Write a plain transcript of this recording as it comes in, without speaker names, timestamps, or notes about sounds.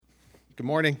Good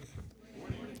morning.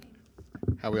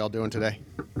 How are we all doing today?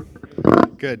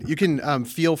 Good. You can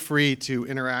feel free to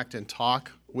interact and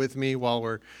talk with me while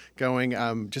we're going.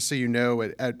 Just so you know,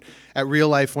 at Real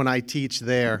Life, when I teach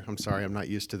there, I'm sorry, I'm not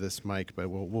used to this mic, but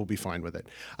we'll be fine with it.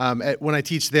 When I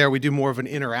teach there, we do more of an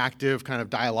interactive, kind of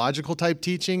dialogical type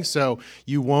teaching, so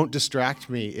you won't distract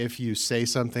me if you say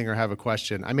something or have a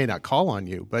question. I may not call on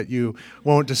you, but you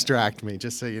won't distract me,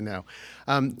 just so you know.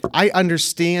 I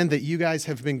understand that you guys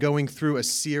have been going through a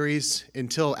series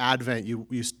until Advent.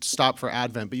 You stopped for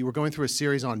Advent, but you were going through a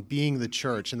series on being the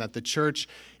church, and that the church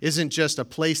isn't just a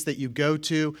place that you go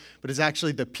to, but is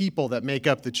actually the people that make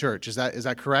up the church. Is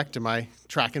that correct? Am I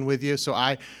tracking with you? So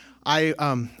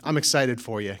I'm excited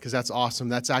for you because that's awesome.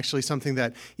 That's actually something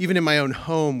that even in my own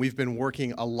home, we've been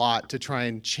working a lot to try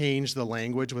and change the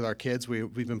language with our kids.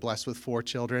 We've been blessed with 4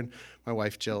 children. My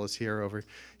wife Jill is over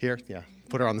here. Yeah,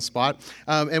 put her on the spot.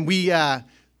 And we,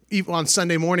 even on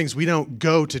Sunday mornings, we don't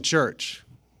go to church.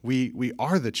 We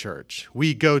are the church.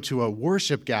 We go to a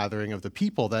worship gathering of the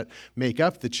people that make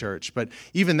up the church. But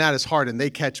even that is hard, and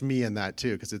they catch me in that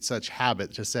too, because it's such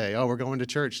habit to say, "Oh, we're going to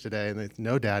church today," and they,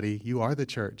 "No, Daddy, you are the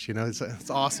church." You know,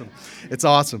 it's awesome. It's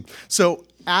awesome. So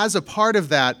as a part of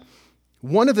that,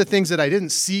 one of the things that I didn't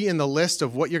see in the list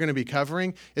of what you're going to be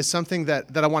covering is something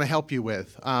that I want to help you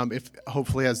with. If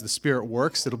hopefully, as the Spirit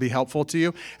works, it'll be helpful to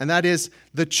you, and that is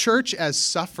the church as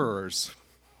sufferers.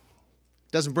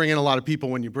 Doesn't bring in a lot of people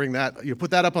when you bring that. You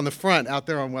put that up on the front out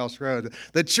there on Welsh Road.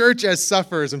 The church as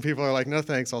sufferers, and people are like, "No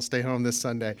thanks, I'll stay home this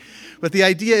Sunday." But the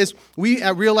idea is, we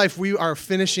at Real Life, we are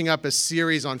finishing up a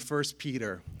series on 1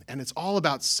 Peter, and it's all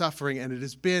about suffering, and it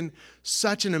has been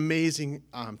such an amazing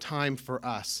time for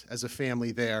us as a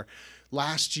family there.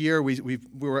 Last year,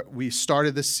 we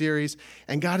started this series,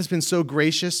 and God has been so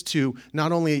gracious to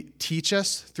not only teach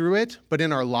us through it, but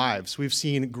in our lives. We've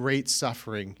seen great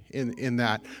suffering in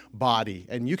that body.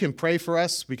 And you can pray for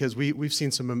us because we've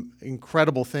seen some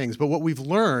incredible things. But what we've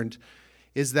learned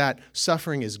is that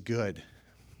suffering is good.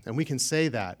 And we can say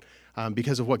that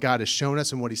because of what God has shown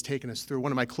us and what he's taken us through.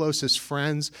 One of my closest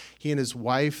friends, he and his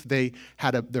wife, they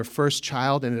had their first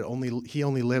child, and he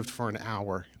only lived for an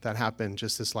hour. That happened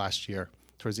just this last year,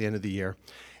 towards the end of the year.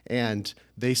 And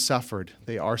they suffered.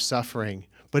 They are suffering.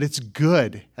 But it's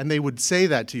good. And they would say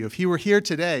that to you. If he were here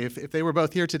today, if they were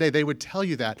both here today, they would tell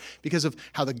you that because of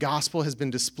how the gospel has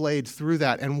been displayed through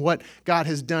that and what God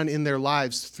has done in their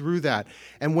lives through that.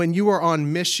 And when you are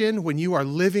on mission, when you are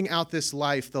living out this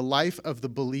life, the life of the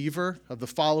believer, of the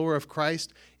follower of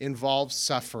Christ, involves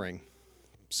suffering.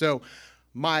 So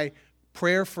my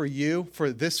prayer for you,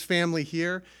 for this family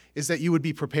here, is that you would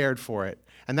be prepared for it.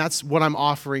 And that's what I'm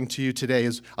offering to you today,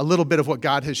 is a little bit of what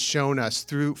God has shown us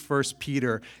through 1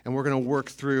 Peter. And we're going to work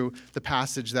through the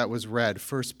passage that was read,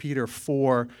 1 Peter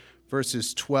 4,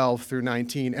 verses 12 through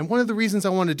 19. And one of the reasons I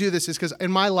want to do this is because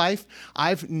in my life,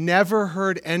 I've never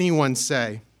heard anyone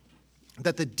say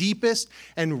that the deepest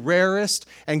and rarest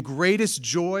and greatest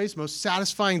joys, most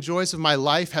satisfying joys of my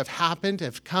life have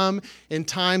come in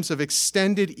times of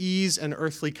extended ease and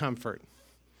earthly comfort.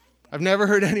 I've never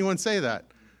heard anyone say that.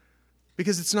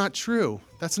 Because it's not true.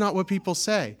 That's not what people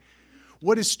say.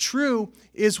 What is true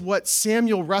is what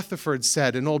Samuel Rutherford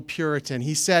said, an old Puritan.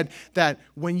 He said that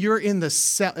when you're in the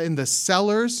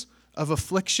cellars of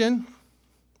affliction,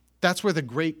 that's where the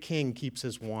great king keeps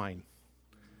his wine.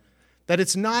 That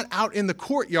it's not out in the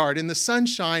courtyard, in the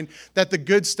sunshine, that the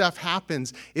good stuff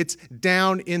happens. It's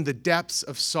down in the depths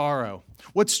of sorrow.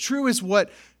 What's true is what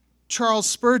Charles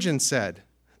Spurgeon said,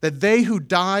 that they who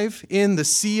dive in the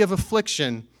sea of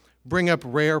affliction bring up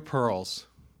rare pearls.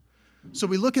 So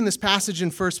we look in this passage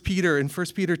in 1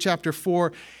 Peter chapter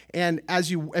 4, and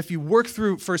if you work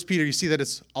through 1 Peter, you see that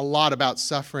it's a lot about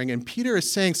suffering. And Peter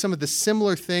is saying some of the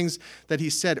similar things that he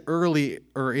said earlier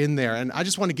in there. And I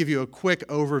just want to give you a quick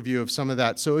overview of some of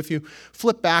that. So if you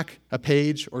flip back a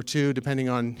page or two, depending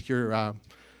on your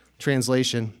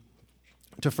translation,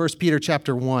 to 1 Peter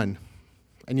chapter 1,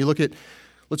 and you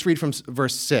let's read from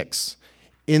verse 6.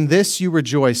 "In this you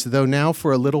rejoice, though now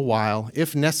for a little while,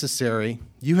 if necessary,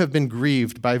 you have been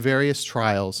grieved by various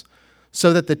trials,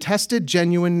 so that the tested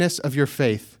genuineness of your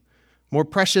faith, more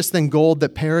precious than gold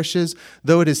that perishes,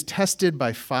 though it is tested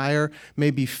by fire,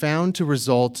 may be found to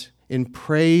result in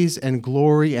praise and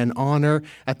glory and honor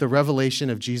at the revelation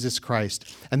of Jesus Christ."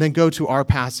 And then go to our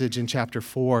passage in chapter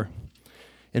 4,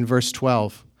 in verse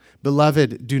 12.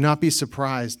 "Beloved, do not be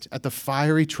surprised at the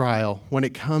fiery trial when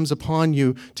it comes upon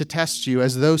you to test you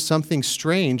as though something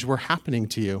strange were happening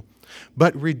to you.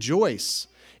 But rejoice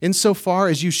insofar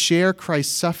as you share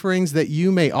Christ's sufferings, that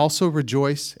you may also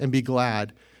rejoice and be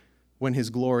glad when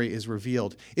his glory is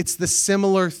revealed. It's the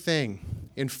similar thing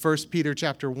in 1 Peter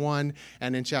chapter 1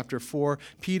 and in chapter 4.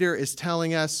 Peter is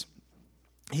telling us,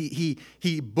 he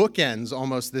bookends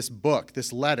almost this book,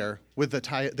 this letter, with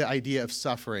the idea of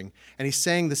suffering. And he's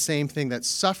saying the same thing, that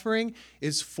suffering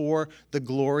is for the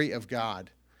glory of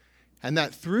God. And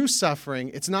that through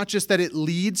suffering, it's not just that it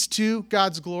leads to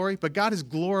God's glory, but God is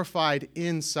glorified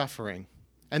in suffering.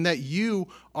 And that you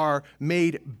are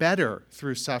made better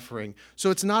through suffering.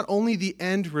 So it's not only the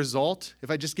end result. If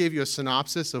I just gave you a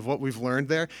synopsis of what we've learned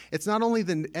there, it's not only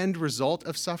the end result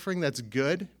of suffering that's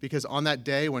good, because on that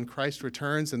day when Christ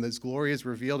returns and his glory is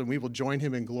revealed and we will join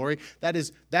him in glory, that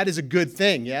is a good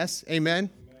thing, yes? Amen?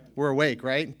 We're awake,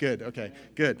 right? Good, okay,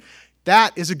 good.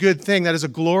 That is a good thing. That is a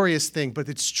glorious thing. But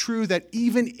it's true that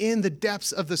even in the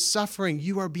depths of the suffering,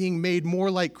 you are being made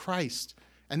more like Christ.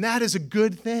 And that is a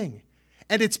good thing.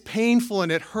 And it's painful and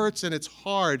it hurts and it's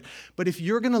hard. But if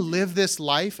you're going to live this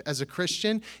life as a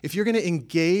Christian, if you're going to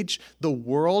engage the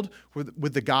world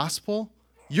with the gospel,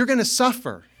 you're going to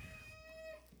suffer.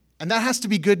 And that has to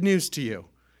be good news to you,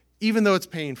 even though it's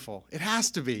painful. It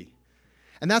has to be.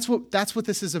 And that's what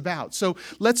this is about. So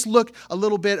let's look a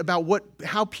little bit about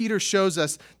how Peter shows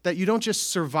us that you don't just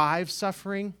survive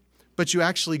suffering, but you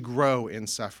actually grow in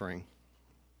suffering.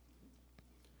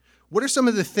 What are some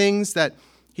of the things that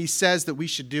he says that we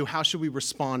should do? How should we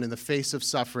respond in the face of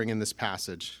suffering in this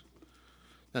passage?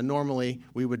 Now, normally,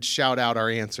 we would shout out our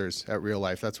answers at Real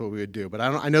Life. That's what we would do. But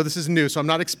I know this is new, so I'm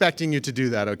not expecting you to do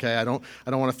that, okay? I don't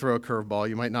want to throw a curveball.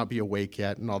 You might not be awake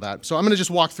yet and all that. So I'm going to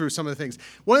just walk through some of the things.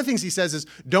 One of the things he says is,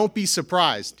 don't be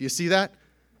surprised. Do you see that?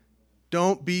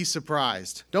 Don't be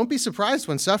surprised. Don't be surprised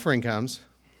when suffering comes.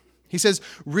 He says,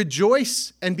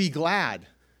 rejoice and be glad,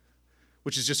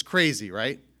 which is just crazy,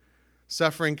 right?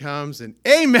 Suffering comes and,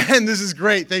 amen, this is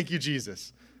great. Thank you,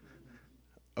 Jesus.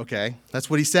 Okay, that's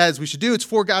what he says we should do. It's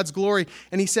for God's glory.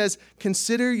 And he says,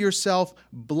 consider yourself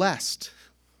blessed.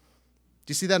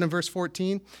 Do you see that in verse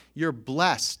 14? You're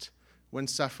blessed when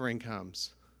suffering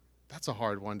comes. That's a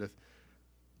hard one to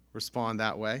respond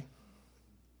that way.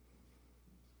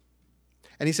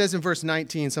 And he says in verse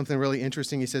 19 something really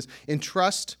interesting. He says,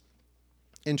 entrust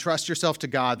yourself to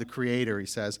God, the Creator, he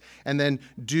says, and then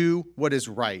do what is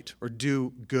right, or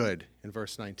do good in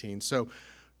verse 19. So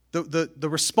the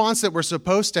response that we're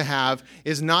supposed to have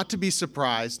is not to be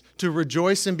surprised, to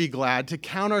rejoice and be glad, to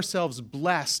count ourselves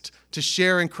blessed, to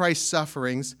share in Christ's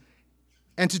sufferings,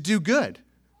 and to do good.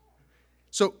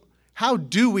 So how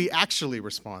do we actually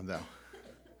respond, though?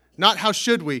 Not how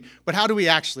should we, but how do we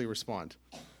actually respond?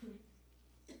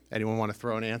 Anyone want to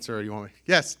throw an answer, or do you want me?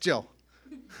 Yes, Jill.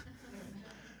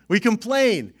 We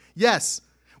complain. Yes.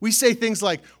 We say things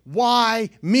like, why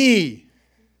me?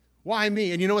 Why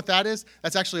me? And you know what that is?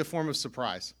 That's actually a form of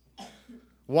surprise.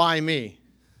 Why me?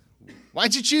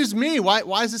 Why'd you choose me?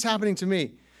 Why is this happening to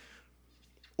me?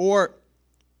 Or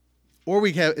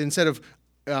we have, instead of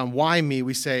why me,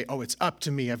 we say, oh, it's up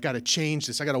to me. I've got to change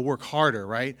this. I got to work harder,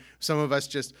 right? Some of us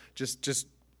just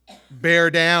bear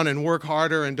down and work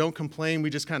harder and don't complain. We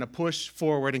just kind of push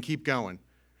forward and keep going.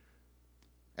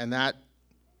 And that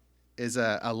is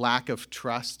a lack of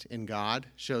trust in God,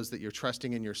 shows that you're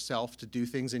trusting in yourself to do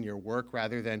things in your work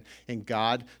rather than in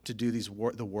God to do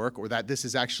the work, or that this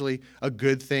is actually a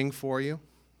good thing for you.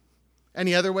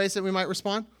 Any other ways that we might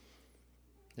respond?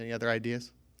 Any other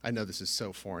ideas? I know this is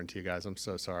so foreign to you guys. I'm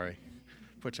so sorry.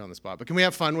 Put you on the spot. But can we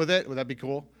have fun with it? Would that be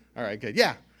cool? All right, good.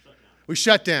 Yeah. We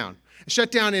shut down.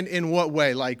 Shut down in what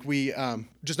way? Like we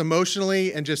just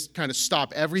emotionally and just kind of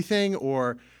stop everything,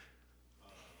 or...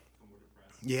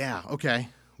 Yeah, okay.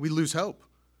 We lose hope.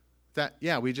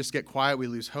 We just get quiet, we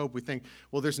lose hope. We think,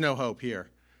 well, there's no hope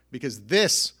here because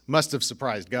this must have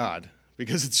surprised God,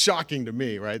 because it's shocking to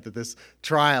me, right, that this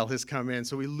trial has come in.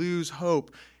 So we lose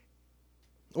hope.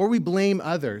 Or we blame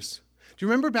others. Do you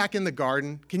remember back in the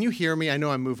garden? Can you hear me? I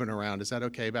know I'm moving around. Is that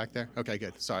okay back there? Okay,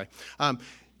 good. Sorry. Do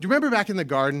you remember back in the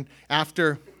garden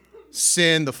after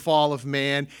sin, the fall of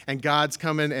man, and God's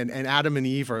coming, and Adam and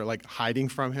Eve are like hiding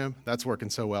from him? That's working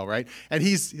so well, right? And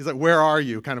he's like, where are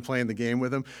you? Kind of playing the game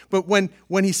with him. But when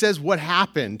he says what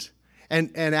happened,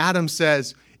 and Adam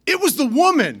says, it was the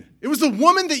woman. It was the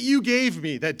woman that you gave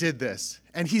me that did this.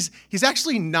 And he's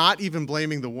actually not even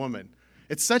blaming the woman.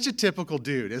 It's such a typical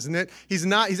dude, isn't it?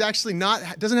 Doesn't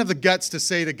have the guts to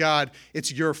say to God,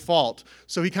 it's your fault.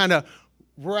 So he kind of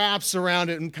wraps around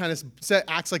it and kind of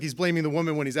acts like he's blaming the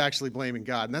woman when he's actually blaming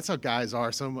God. And that's how guys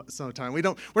are sometimes.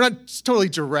 We're not totally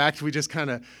direct. We just kind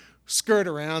of skirt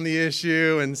around the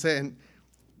issue and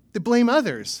they blame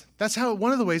others. That's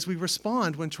one of the ways we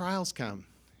respond when trials come.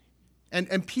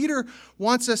 And Peter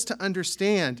wants us to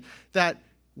understand that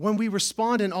when we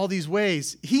respond in all these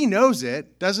ways, he knows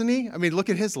it, doesn't he? I mean, look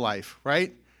at his life,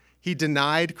 right? He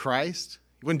denied Christ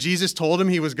when Jesus told him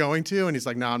he was going to, and he's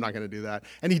like, no, I'm not going to do that.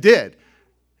 And he did.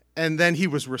 And then he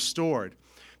was restored.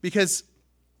 Because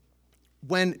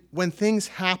when things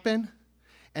happen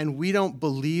and we don't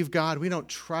believe God, we don't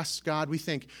trust God, we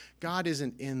think God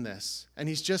isn't in this, and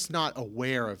he's just not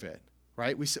aware of it,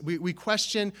 right? We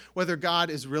question whether God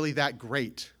is really that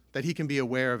great, that he can be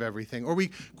aware of everything. Or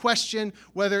we question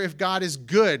whether if God is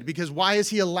good, because why is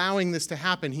he allowing this to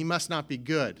happen? He must not be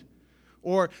good.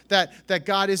 Or that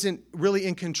God isn't really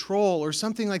in control or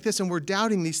something like this, and we're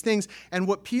doubting these things. And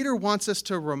what Peter wants us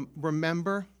to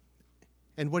remember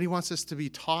and what he wants us to be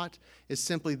taught is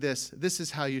simply this. This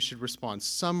is how you should respond.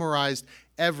 Summarized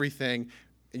everything,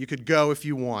 you could go if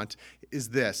you want, is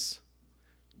this.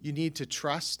 You need to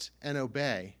trust and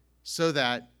obey so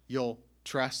that you'll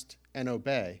trust and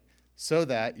obey, so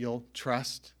that you'll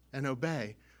trust and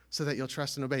obey, so that you'll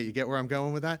trust and obey. You get where I'm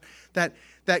going with that?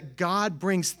 That God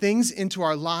brings things into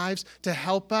our lives to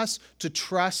help us to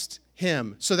trust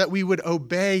him, so that we would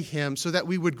obey him, so that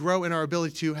we would grow in our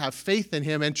ability to have faith in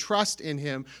him and trust in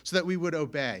him, so that we would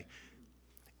obey.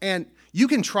 And you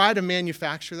can try to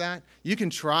manufacture that. You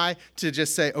can try to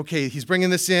just say, okay, he's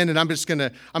bringing this in, and I'm going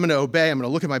to obey. I'm going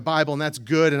to look at my Bible, and that's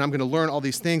good, and I'm going to learn all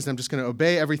these things, and I'm just going to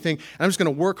obey everything, and I'm just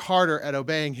going to work harder at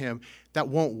obeying him. That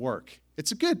won't work.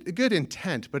 It's a good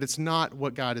intent, but it's not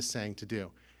what God is saying to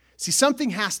do. See, something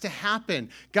has to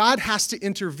happen. God has to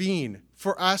intervene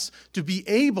for us to be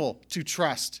able to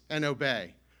trust and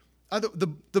obey.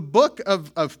 The book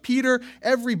of Peter,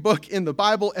 every book in the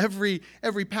Bible,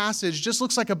 every passage just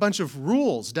looks like a bunch of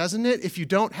rules, doesn't it? If you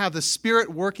don't have the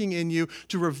Spirit working in you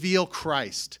to reveal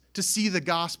Christ, to see the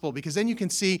gospel, because then you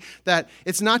can see that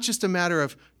it's not just a matter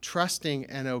of trusting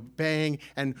and obeying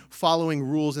and following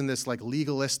rules in this like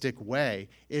legalistic way.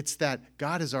 It's that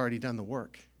God has already done the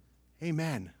work.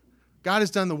 Amen. God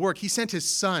has done the work. He sent his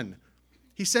son.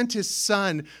 He sent his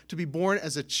son to be born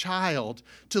as a child,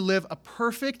 to live a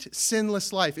perfect,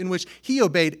 sinless life in which he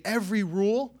obeyed every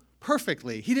rule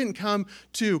perfectly. He didn't come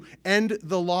to end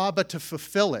the law, but to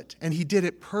fulfill it, and he did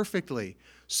it perfectly.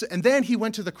 And then he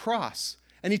went to the cross,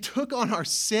 and he took on our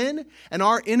sin and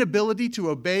our inability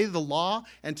to obey the law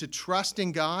and to trust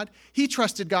in God. He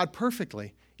trusted God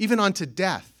perfectly, even unto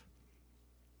death.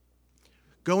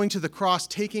 Going to the cross,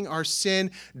 taking our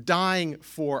sin, dying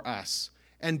for us,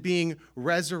 and being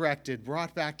resurrected,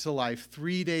 brought back to life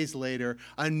 3 days later,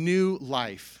 a new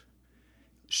life,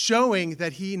 showing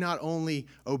that he not only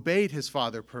obeyed his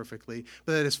Father perfectly,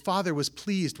 but that his Father was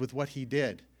pleased with what he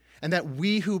did, and that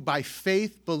we who by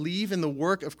faith believe in the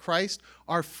work of Christ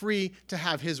are free to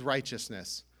have his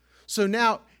righteousness. So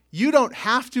now you don't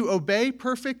have to obey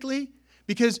perfectly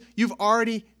because you've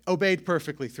already obeyed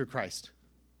perfectly through Christ.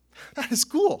 That is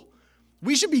cool.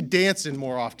 We should be dancing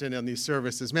more often in these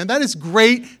services, man. That is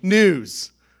great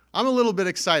news. I'm a little bit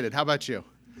excited. How about you?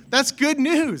 That's good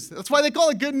news. That's why they call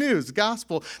it good news, the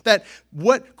gospel. That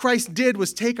what Christ did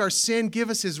was take our sin, give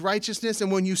us his righteousness.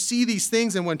 And when you see these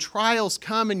things and when trials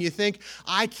come and you think,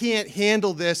 I can't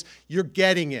handle this, you're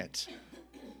getting it.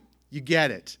 You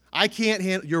get it. I can't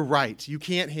handle, you're right. You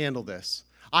can't handle this.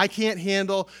 I can't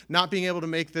handle not being able to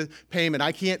make the payment.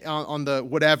 I can't on the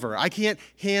whatever. I can't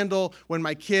handle when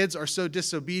my kids are so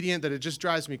disobedient that it just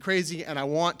drives me crazy and I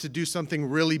want to do something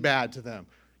really bad to them.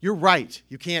 You're right.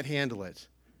 You can't handle it.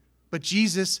 But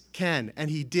Jesus can, and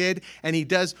he did, and he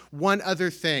does one other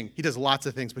thing. He does lots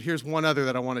of things, but here's one other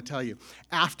that I want to tell you.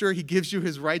 After he gives you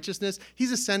his righteousness,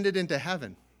 he's ascended into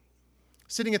heaven,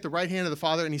 sitting at the right hand of the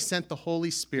Father, and he sent the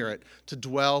Holy Spirit to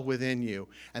dwell within you.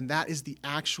 And that is the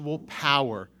actual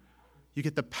power. You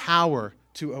get the power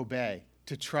to obey,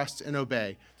 to trust and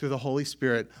obey through the Holy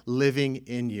Spirit living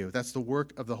in you. That's the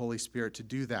work of the Holy Spirit to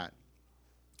do that.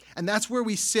 And that's where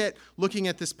we sit looking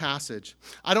at this passage.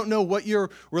 I don't know what your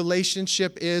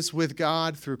relationship is with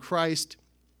God through Christ,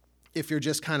 if you're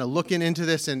just kind of looking into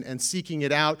this and seeking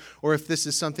it out, or if this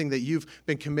is something that you've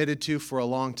been committed to for a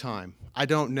long time. I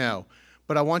don't know.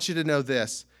 But I want you to know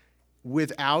this.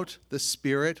 Without the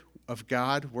Spirit of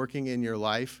God working in your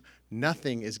life,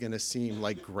 nothing is going to seem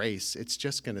like grace. It's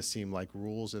just going to seem like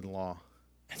rules and law.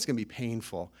 It's going to be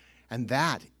painful. And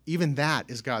that, even that,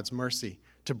 is God's mercy,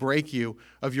 to break you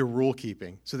of your rule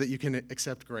keeping so that you can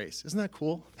accept grace. Isn't that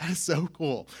cool? That is so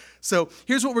cool. So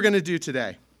here's what we're going to do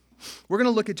today. We're going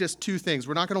to look at just two things.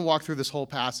 We're not going to walk through this whole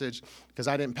passage because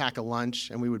I didn't pack a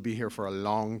lunch and we would be here for a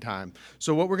long time.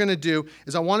 So what we're going to do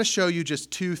is I want to show you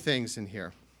just two things in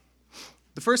here.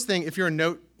 The first thing, if you're a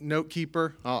note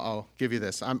keeper, I'll give you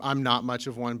this. I'm not much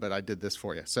of one, but I did this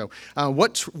for you. So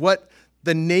what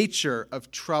the nature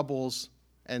of troubles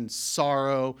and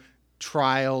sorrow,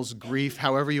 trials, grief,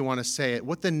 however you want to say it,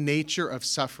 what the nature of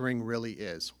suffering really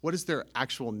is. What is their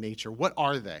actual nature? What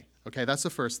are they? Okay, that's the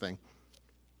first thing.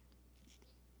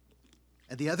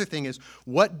 And the other thing is,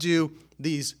 what do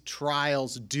these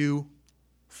trials do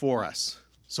for us?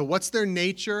 So what's their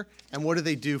nature and what do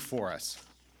they do for us?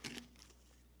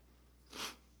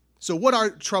 So what are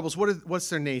troubles? What's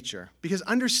their nature? Because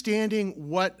understanding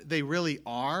what they really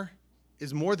are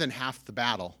is more than half the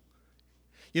battle.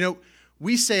 You know,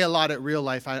 we say a lot at Real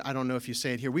Life, I don't know if you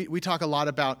say it here, we talk a lot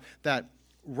about that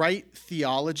right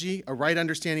theology, a right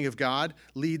understanding of God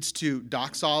leads to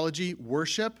doxology,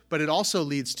 worship, but it also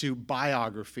leads to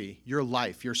biography, your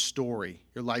life, your story,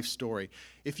 your life story.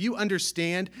 If you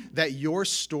understand that your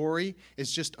story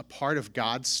is just a part of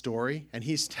God's story and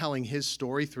he's telling his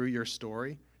story through your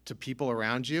story to people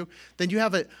around you, then you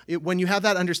have when you have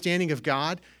that understanding of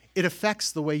God, it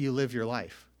affects the way you live your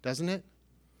life, doesn't it?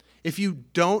 If you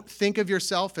don't think of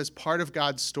yourself as part of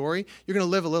God's story, you're going to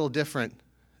live a little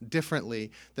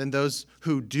differently than those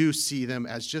who do see them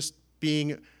as just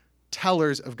being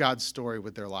tellers of God's story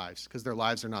with their lives, because their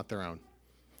lives are not their own.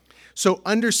 So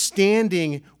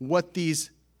understanding what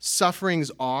these sufferings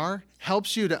are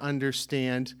helps you to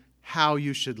understand how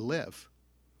you should live.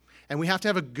 And we have to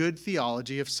have a good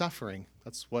theology of suffering.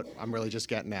 That's what I'm really just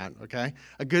getting at, okay?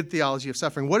 A good theology of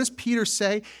suffering. What does Peter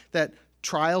say that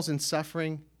trials and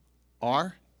suffering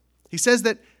are? He says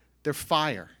that they're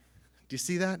fire. Do you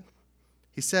see that?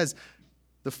 He says,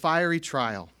 the fiery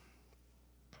trial.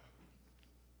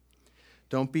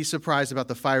 Don't be surprised about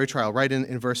the fiery trial, right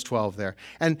in verse 12 there.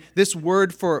 And this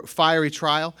word for fiery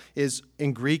trial is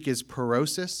in Greek is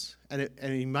perosis, and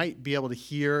you might be able to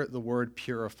hear the word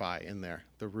purify in there,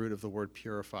 the root of the word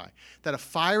purify. That a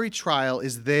fiery trial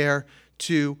is there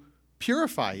to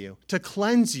purify you, to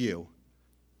cleanse you,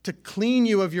 to clean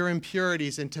you of your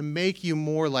impurities, and to make you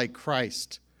more like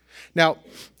Christ. Now,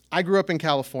 I grew up in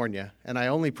California, and I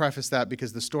only preface that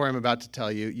because the story I'm about to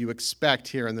tell you, you expect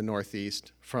here in the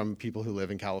Northeast from people who live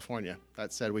in California.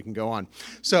 That said, we can go on.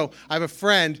 So I have a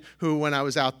friend who, when I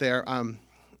was out there,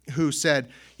 who said,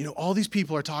 you know, all these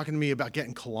people are talking to me about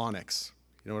getting colonics.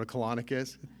 You know what a colonic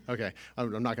is? Okay,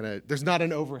 I'm not going to, there's not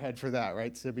an overhead for that,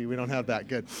 right, Sibby? We don't have that.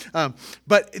 Good.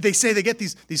 But they say they get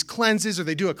these cleanses, or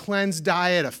they do a cleanse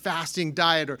diet, a fasting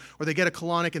diet, or they get a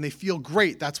colonic and they feel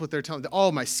great. That's what they're telling.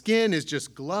 Oh, my skin is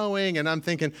just glowing. And I'm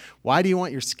thinking, why do you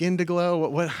want your skin to glow?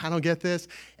 What? I don't get this.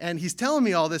 And he's telling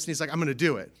me all this, and he's like, I'm going to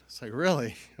do it. It's like,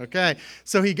 really? Okay.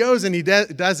 So he goes and he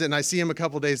does it, and I see him a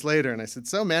couple days later, and I said,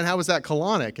 so, man, how was that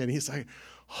colonic? And he's like,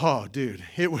 oh, dude,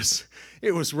 it was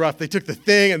rough. They took the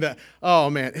thing and oh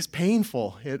man, it's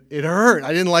painful. It hurt.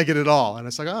 I didn't like it at all. And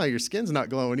it's like, oh, your skin's not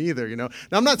glowing either, you know.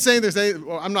 Now, I'm not saying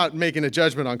I'm not making a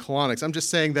judgment on colonics. I'm just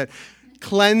saying that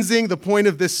cleansing, the point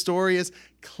of this story is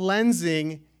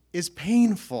cleansing is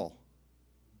painful.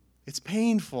 It's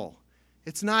painful.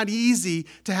 It's not easy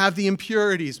to have the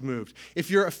impurities moved.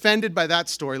 If you're offended by that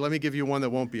story, let me give you one that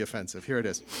won't be offensive. Here it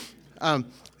is.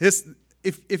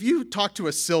 If you talk to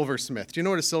a silversmith, do you know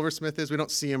what a silversmith is? We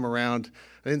don't see them around.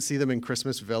 I didn't see them in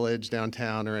Christmas Village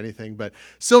downtown or anything, but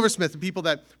silversmith, the people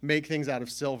that make things out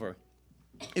of silver.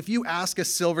 If you ask a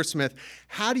silversmith,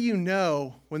 how do you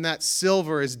know when that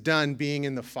silver is done being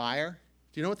in the fire?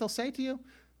 Do you know what they'll say to you?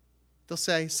 They'll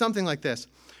say something like this: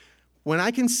 when I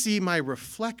can see my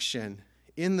reflection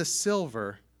in the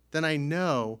silver, then I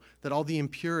know that all the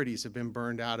impurities have been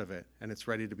burned out of it and it's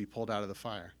ready to be pulled out of the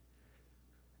fire.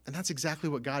 And that's exactly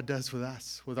what God does with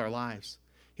us, with our lives.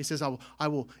 He says, I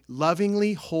will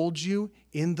lovingly hold you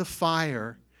in the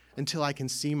fire until I can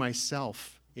see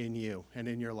myself in you and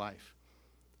in your life.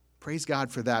 Praise God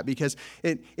for that, because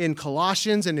in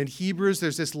Colossians and in Hebrews,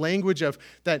 there's this language of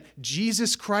that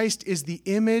Jesus Christ is the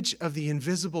image of the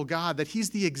invisible God, that he's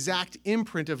the exact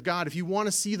imprint of God. If you want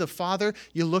to see the Father,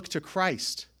 you look to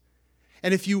Christ.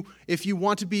 And if you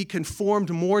want to be conformed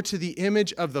more to the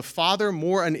image of the Father,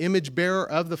 more an image bearer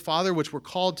of the Father, which we're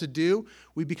called to do,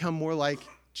 we become more like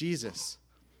Jesus.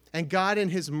 And God, in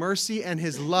his mercy and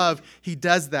his love, he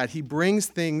does that. He brings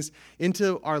things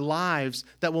into our lives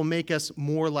that will make us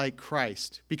more like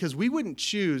Christ, because we wouldn't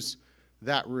choose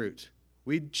that route.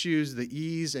 We'd choose the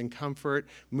ease and comfort,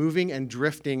 moving and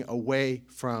drifting away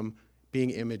from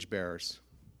being image bearers.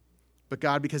 But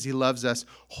God, because he loves us,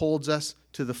 holds us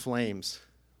to the flames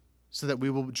so that we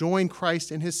will join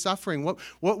Christ in his suffering.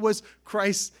 What was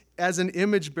Christ as an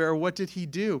image bearer? What did he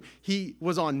do? He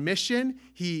was on mission.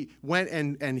 He went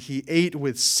and he ate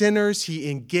with sinners. He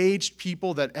engaged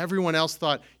people that everyone else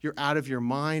thought, you're out of your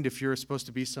mind. If you're supposed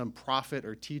to be some prophet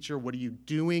or teacher, what are you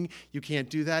doing? You can't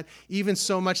do that. Even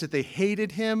so much that they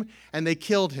hated him and they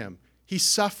killed him. He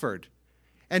suffered.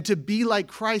 And to be like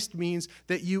Christ means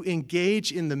that you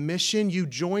engage in the mission, you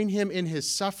join him in his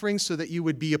suffering so that you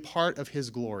would be a part of his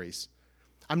glories.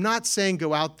 I'm not saying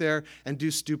go out there and do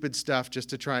stupid stuff just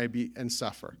to try and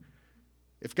suffer.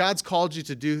 If God's called you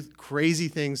to do crazy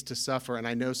things to suffer, and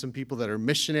I know some people that are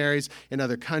missionaries in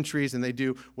other countries and they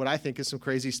do what I think is some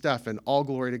crazy stuff, and all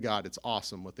glory to God, it's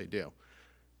awesome what they do.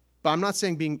 But I'm not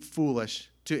saying being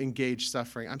foolish to engage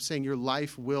suffering. I'm saying your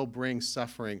life will bring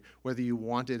suffering, whether you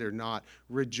want it or not.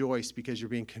 Rejoice because you're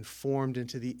being conformed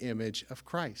into the image of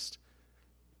Christ.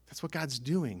 That's what God's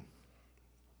doing.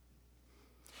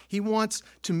 He wants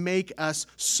to make us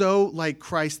so like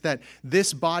Christ that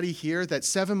this body here, that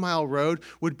 7 Mile Road,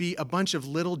 would be a bunch of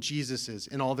little Jesuses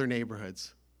in all their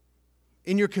neighborhoods.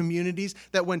 In your communities,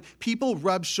 that when people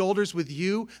rub shoulders with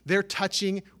you, they're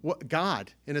touching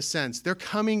God, in a sense. They're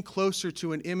coming closer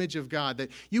to an image of God, that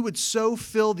you would so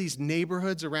fill these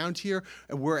neighborhoods around here,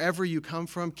 wherever you come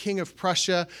from, King of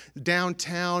Prussia,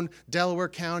 downtown, Delaware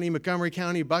County, Montgomery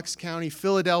County, Bucks County,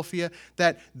 Philadelphia,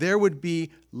 that there would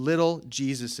be little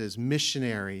Jesuses,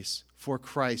 missionaries for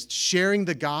Christ, sharing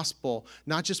the gospel,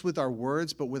 not just with our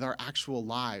words, but with our actual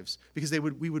lives, because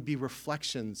we would be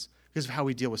reflections because of how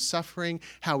we deal with suffering,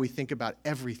 how we think about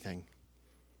everything.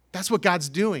 That's what God's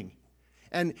doing.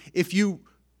 And if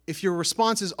your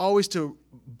response is always to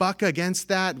buck against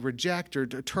that, reject, or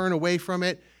to turn away from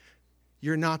it,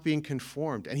 you're not being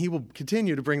conformed. And he will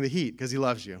continue to bring the heat because he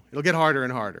loves you. It'll get harder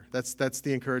and harder. That's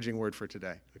the encouraging word for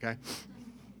today, okay?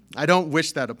 I don't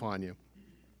wish that upon you.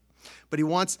 But he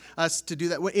wants us to do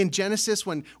that. In Genesis,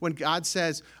 when God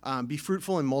says, be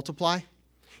fruitful and multiply,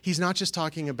 he's not just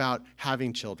talking about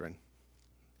having children.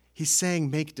 He's saying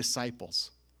make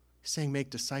disciples. He's saying make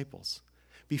disciples.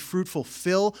 Be fruitful.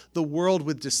 Fill the world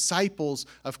with disciples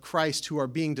of Christ who are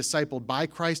being discipled by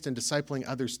Christ and discipling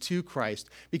others to Christ.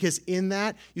 Because in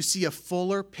that, you see a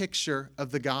fuller picture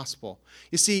of the gospel.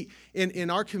 You see, in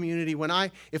our community,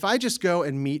 if I just go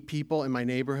and meet people in my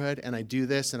neighborhood and I do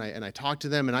this and I talk to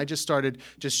them and I just started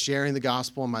just sharing the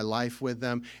gospel in my life with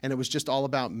them and it was just all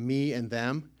about me and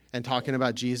them and talking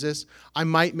about Jesus, I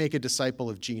might make a disciple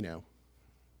of Gino.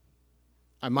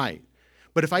 I might.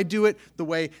 But if I do it the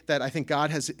way that I think God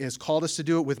has called us to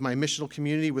do it with my missional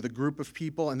community, with a group of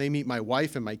people, and they meet my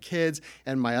wife and my kids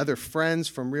and my other friends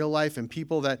from real life and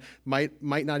people that might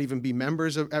not even be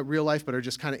members at real life but are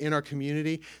just kind of in our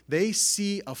community, they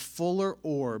see a fuller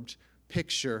orbed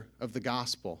picture of the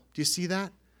gospel. Do you see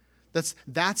that?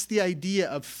 That's the idea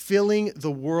of filling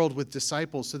the world with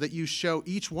disciples so that you show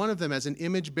each one of them as an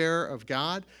image bearer of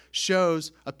God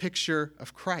shows a picture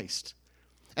of Christ.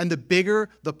 And the bigger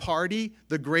the party,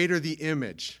 the greater the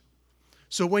image.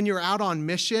 So when you're out on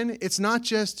mission, it's not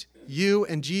just you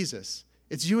and Jesus.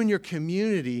 It's you and your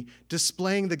community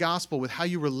displaying the gospel with how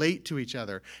you relate to each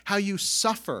other, how you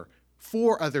suffer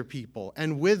for other people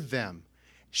and with them,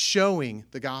 showing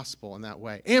the gospel in that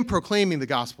way, and proclaiming the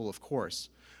gospel, of course.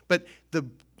 But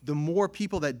the more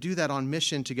people that do that on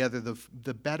mission together,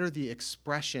 the better the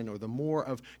expression or the more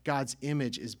of God's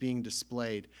image is being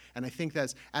displayed. And I think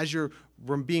that's, as you're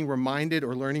being reminded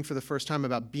or learning for the first time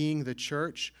about being the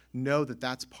church, know that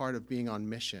that's part of being on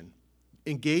mission.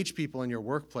 Engage people in your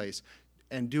workplace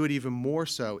and do it even more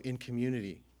so in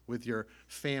community with your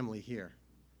family here.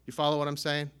 You follow what I'm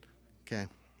saying? Okay.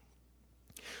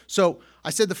 So I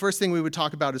said the first thing we would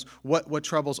talk about is what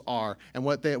troubles are and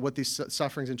what these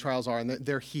sufferings and trials are, and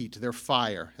their heat, their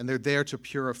fire, and they're there to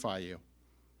purify you.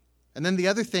 And then the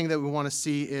other thing that we want to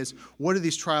see is, what do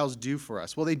these trials do for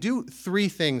us? Well, they do three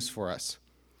things for us.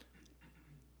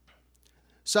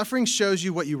 Suffering shows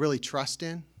you what you really trust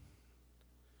in.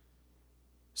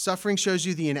 Suffering shows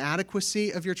you the inadequacy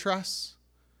of your trust.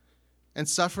 And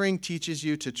suffering teaches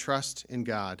you to trust in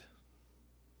God.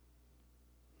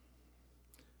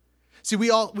 See,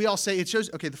 we all say, it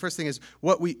shows, okay, the first thing is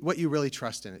what you really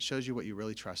trust in. It shows you what you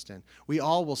really trust in. We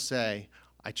all will say,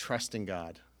 I trust in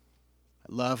God.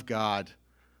 I love God.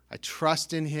 I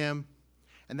trust in him.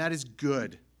 And that is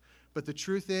good. But the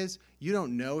truth is, you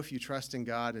don't know if you trust in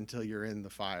God until you're in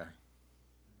the fire.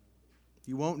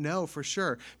 You won't know for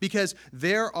sure. Because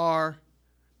there are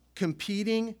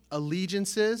competing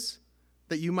allegiances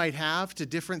that you might have to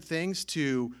different things,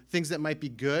 to things that might be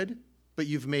good, but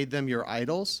you've made them your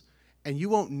idols. And you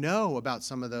won't know about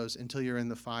some of those until you're in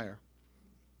the fire.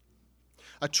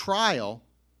 A trial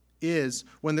is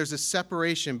when there's a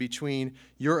separation between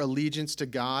your allegiance to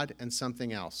God and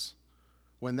something else.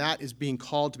 When that is being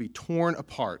called to be torn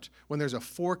apart. When there's a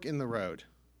fork in the road.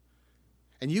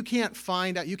 And you can't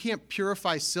find out, you can't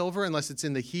purify silver unless it's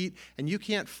in the heat, and you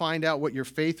can't find out what your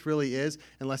faith really is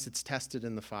unless it's tested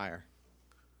in the fire.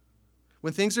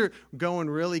 When things are going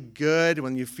really good,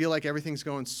 when you feel like everything's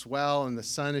going swell and the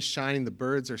sun is shining, the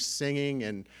birds are singing,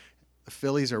 and the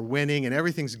Phillies are winning, and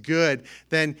everything's good,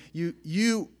 then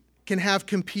you can have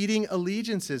competing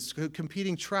allegiances,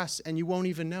 competing trusts, and you won't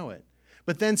even know it.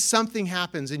 But then something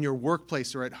happens in your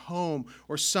workplace or at home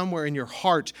or somewhere in your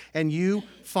heart, and you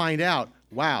find out,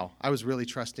 wow, I was really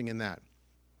trusting in that.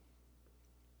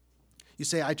 You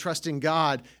say, I trust in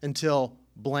God until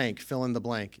blank, fill in the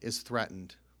blank, is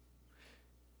threatened.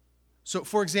 So,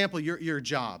 for example, your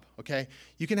job, okay?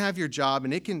 You can have your job,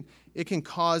 and it can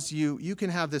cause you can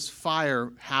have this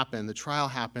fire happen, the trial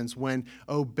happens when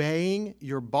obeying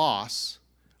your boss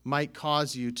might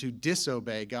cause you to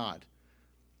disobey God.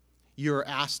 You're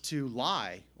asked to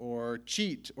lie or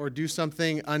cheat or do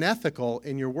something unethical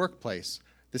in your workplace.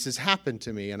 This has happened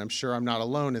to me, and I'm sure I'm not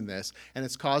alone in this, and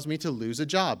it's caused me to lose a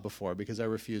job before because I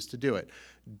refused to do it.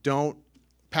 Don't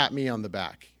pat me on the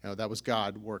back. That was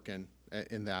God working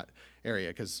in that area,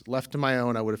 because left to my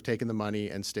own, I would have taken the money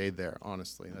and stayed there,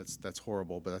 honestly. That's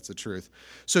horrible, but that's the truth.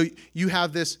 So you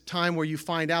have this time where you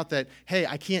find out that, hey,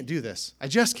 I can't do this. I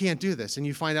just can't do this. And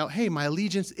you find out, hey, my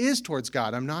allegiance is towards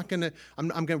God.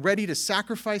 I'm ready to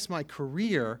sacrifice my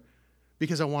career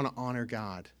because I want to honor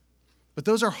God. But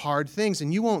those are hard things,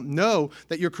 and you won't know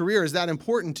that your career is that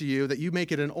important to you that you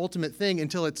make it an ultimate thing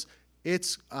until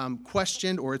it's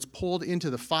questioned or it's pulled into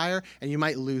the fire, and you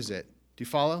might lose it. Do you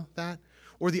follow that?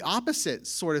 Or the opposite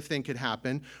sort of thing could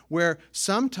happen, where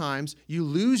sometimes you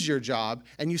lose your job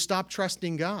and you stop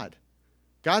trusting God.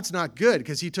 God's not good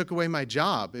because he took away my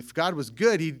job. If God was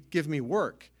good, he'd give me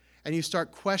work. And you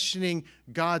start questioning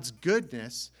God's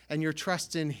goodness and your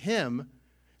trust in him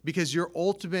because your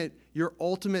ultimate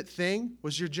thing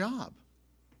was your job.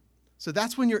 So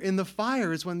that's when you're in the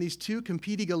fire, is when these two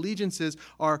competing allegiances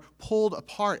are pulled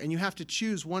apart and you have to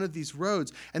choose one of these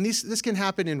roads. And this can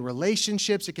happen in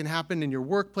relationships. It can happen in your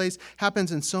workplace.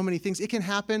 Happens in so many things. It can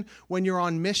happen when you're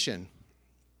on mission.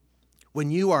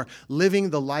 When you are living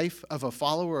the life of a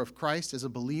follower of Christ as a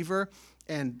believer,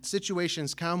 and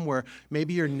situations come where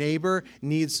maybe your neighbor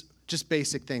needs just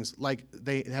basic things, like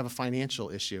they have a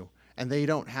financial issue and they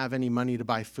don't have any money to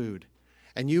buy food.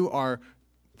 And you are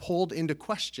pulled into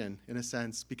question, in a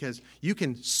sense, because you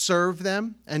can serve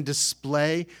them and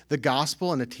display the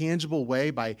gospel in a tangible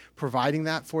way by providing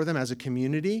that for them as a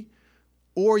community.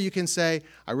 Or you can say,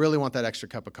 I really want that extra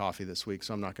cup of coffee this week,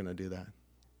 so I'm not going to do that.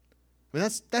 I mean,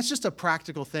 that's just a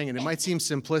practical thing, and it might seem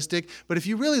simplistic, but if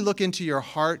you really look into your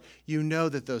heart, you know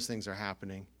that those things are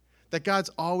happening. That God's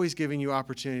always giving you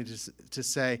opportunity to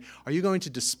say, are you going to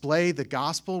display the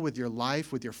gospel with your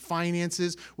life, with your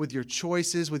finances, with your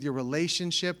choices, with your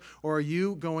relationship, or are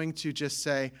you going to just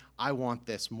say, I want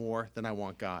this more than I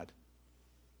want God?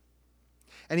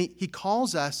 And he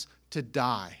calls us to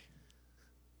die.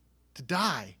 To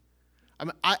die.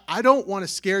 I don't want to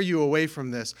scare you away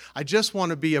from this. I just want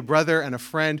to be a brother and a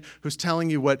friend who's telling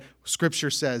you what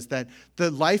Scripture says, that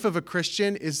the life of a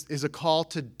Christian is a call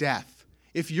to death.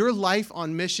 If your life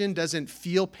on mission doesn't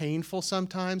feel painful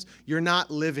sometimes, you're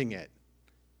not living it.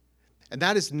 And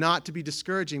that is not to be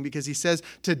discouraging, because he says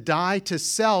to die to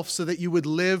self so that you would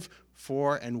live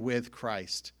for and with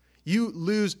Christ. You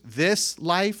lose this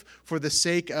life for the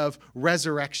sake of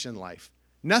resurrection life.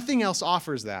 Nothing else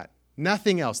offers that.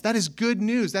 Nothing else. That is good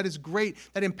news. That is great.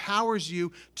 That empowers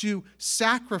you to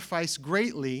sacrifice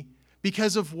greatly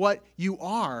because of what you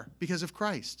are, because of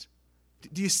Christ.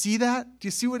 Do you see that? Do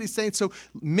you see what he's saying? So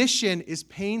mission is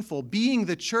painful. Being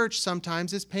the church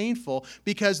sometimes is painful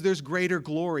because there's greater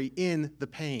glory in the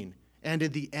pain and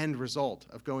in the end result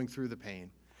of going through the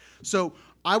pain. So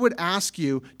I would ask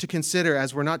you to consider,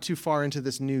 as we're not too far into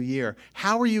this new year,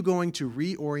 how are you going to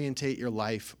reorientate your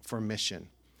life for mission?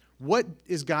 What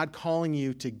is God calling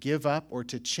you to give up or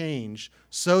to change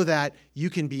so that you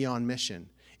can be on mission?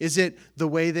 Is it the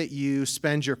way that you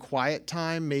spend your quiet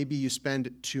time? Maybe you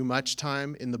spend too much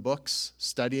time in the books,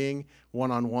 studying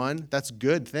one-on-one. That's a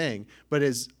good thing. But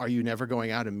are you never going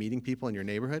out and meeting people in your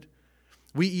neighborhood?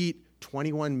 We eat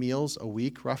 21 meals a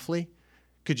week, roughly.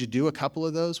 Could you do a couple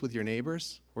of those with your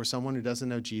neighbors or someone who doesn't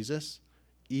know Jesus?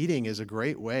 Eating is a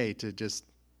great way to just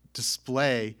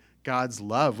display God's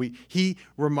love. He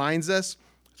reminds us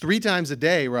 3 times a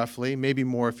day, roughly, maybe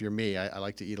more if you're me, I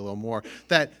like to eat a little more,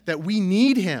 that we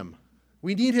need him.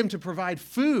 We need him to provide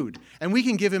food, and we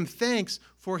can give him thanks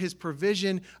for his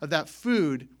provision of that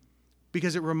food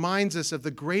because it reminds us of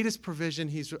the greatest provision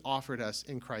he's offered us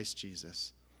in Christ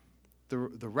Jesus, the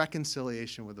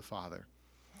reconciliation with the Father.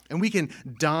 And we can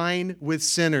dine with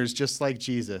sinners just like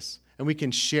Jesus, and we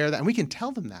can share that, and we can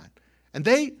tell them that. And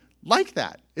they like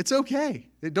that. It's okay.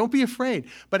 Don't be afraid.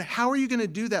 But how are you going to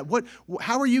do that?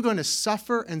 How are you going to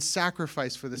suffer and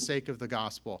sacrifice for the sake of the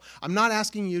gospel? I'm not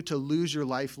asking you to lose your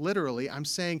life literally. I'm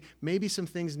saying maybe some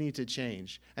things need to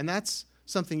change. And that's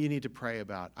something you need to pray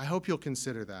about. I hope you'll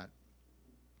consider that.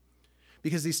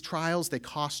 Because these trials, they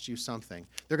cost you something.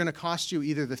 They're going to cost you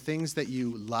either the things that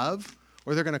you love,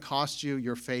 or they're going to cost you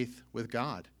your faith with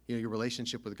God, your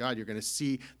relationship with God. You're going to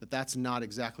see that that's not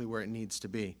exactly where it needs to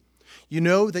be. You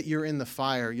know that you're in the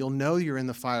fire. You'll know you're in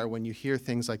the fire when you hear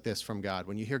things like this from God,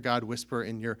 when you hear God whisper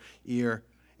in your ear,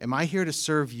 am I here to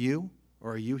serve you,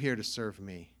 or are you here to serve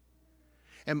me?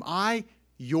 Am I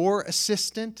your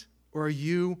assistant, or are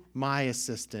you my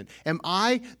assistant? Am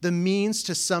I the means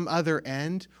to some other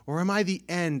end, or am I the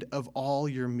end of all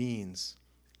your means?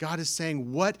 God is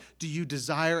saying, what do you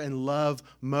desire and love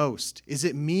most? Is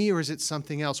it me, or is it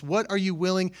something else? What are you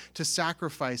willing to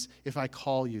sacrifice if I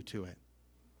call you to it?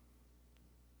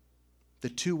 The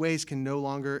two ways can no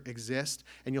longer exist,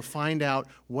 and you'll find out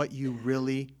what you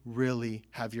really, really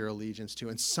have your allegiance to.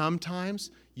 And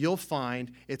sometimes you'll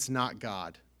find it's not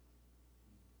God.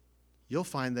 You'll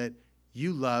find that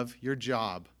you love your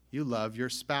job, you love your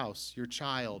spouse, your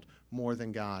child more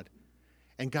than God.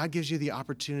 And God gives you the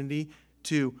opportunity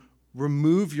to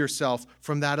remove yourself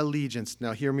from that allegiance.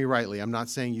 Now, hear me rightly. I'm not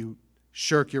saying you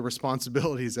shirk your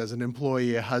responsibilities as an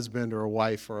employee, a husband, or a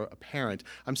wife, or a parent.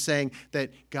 I'm saying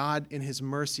that God, in his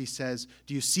mercy, says,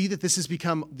 do you see that this has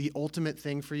become the ultimate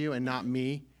thing for you and not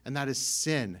me? And that is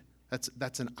sin.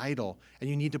 That's an idol. And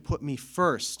you need to put me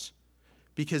first,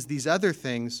 because these other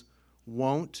things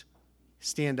won't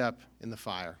stand up in the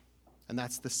fire. And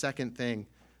that's the second thing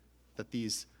that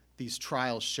these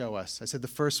trials show us. I said the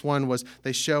first one was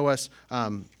they show us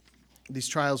these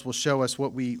trials will show us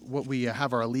what we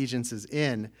have our allegiances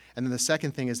in. And then the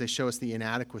second thing is they show us the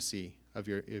inadequacy of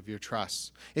your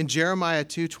trust. In Jeremiah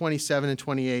 2:27 and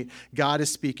 28, God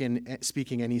is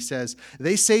speaking, and he says,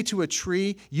 they say to a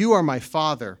tree, you are my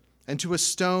father, and to a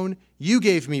stone, you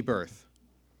gave me birth.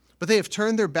 But they have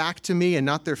turned their back to me and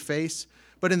not their face.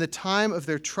 But in the time of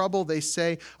their trouble, they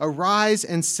say, arise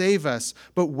and save us.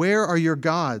 But where are your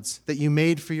gods that you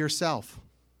made for yourself?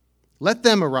 Let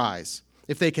them arise,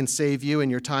 if they can save you in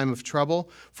your time of trouble.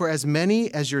 For as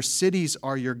many as your cities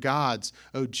are your gods,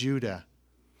 O Judah.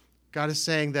 God is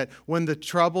saying that when the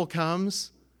trouble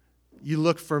comes, you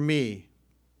look for me.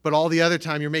 But all the other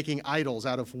time, you're making idols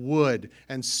out of wood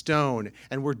and stone.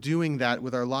 And we're doing that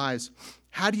with our lives.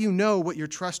 How do you know what your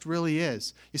trust really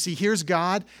is? You see, here's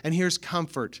God and here's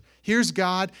comfort. Here's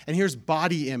God and here's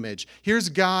body image. Here's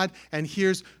God and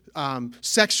here's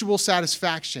sexual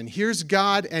satisfaction. Here's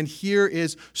God and here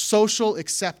is social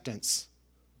acceptance.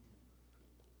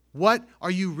 What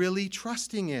are you really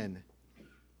trusting in?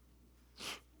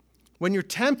 When you're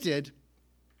tempted,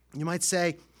 you might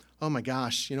say, oh my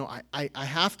gosh, I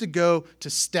have to go to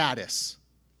status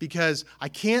because I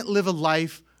can't live a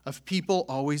life of people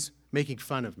always making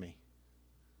fun of me.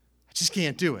 I just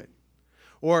can't do it.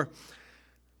 Or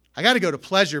I got to go to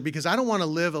pleasure because I don't want to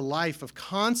live a life of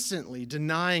constantly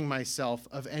denying myself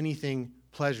of anything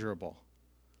pleasurable.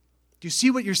 Do you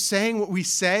see what you're saying, what we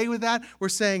say with that? We're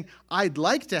saying, I'd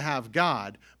like to have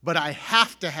God, but I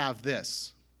have to have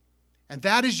this. And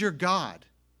that is your God.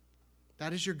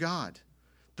 That is your God.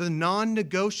 The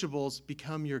non-negotiables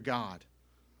become your God.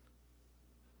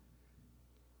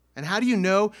 And how do you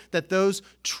know that those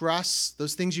trusts,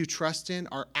 those things you trust in,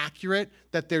 are accurate,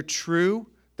 that they're true,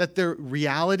 that they're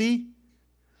reality?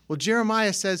 Well,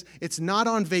 Jeremiah says it's not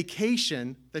on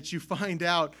vacation that you find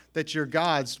out that your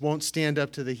gods won't stand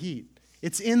up to the heat.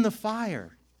 It's in the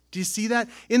fire. Do you see that?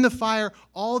 In the fire,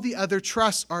 all the other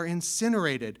trusts are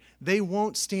incinerated. They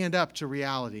won't stand up to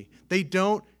reality. They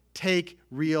don't take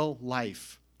real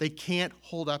life. They can't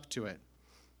hold up to it.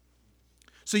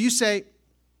 So you say,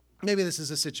 maybe this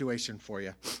is a situation for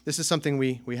you. This is something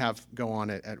we have go on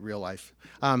at Real Life.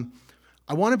 I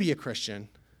want to be a Christian.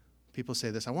 People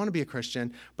say this. I want to be a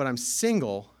Christian, but I'm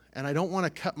single, and I don't want to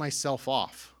cut myself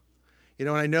off. And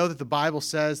I know that the Bible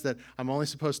says that I'm only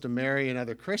supposed to marry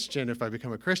another Christian if I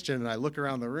become a Christian, and I look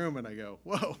around the room and I go,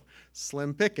 whoa,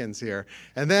 slim pickings here.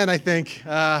 And then I think,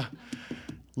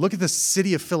 look at the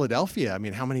city of Philadelphia. I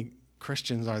mean, how many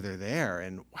Christians are there?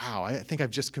 And wow, I think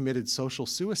I've just committed social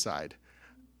suicide.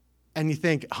 And you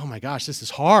think, oh my gosh, this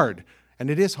is hard. And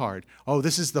it is hard. Oh,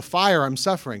 this is the fire I'm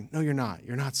suffering. No, you're not.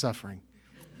 You're not suffering.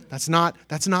 That's not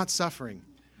suffering.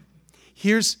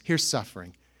 Here's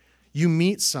suffering. You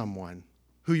meet someone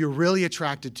who you're really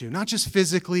attracted to, not just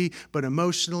physically, but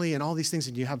emotionally and all these things,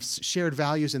 and you have shared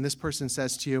values, and this person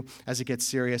says to you as it gets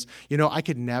serious, I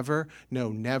could never,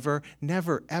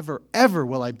 ever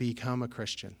will I become a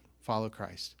Christian, follow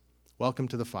Christ. welcome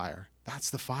to the fire. That's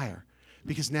the fire.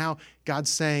 Because now God's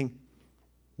saying,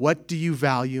 what do you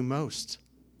value most?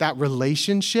 That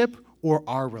relationship or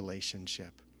our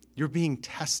relationship? You're being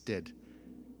tested.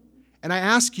 And I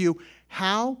ask you,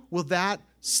 how will that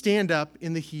stand up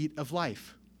in the heat of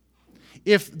life?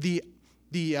 If the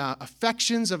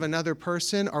affections of another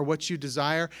person are what you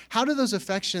desire, how do those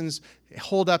affections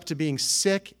hold up to being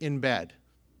sick in bed?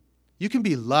 You can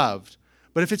be loved,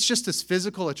 but if it's just this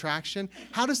physical attraction,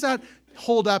 how does that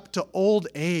hold up to old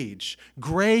age,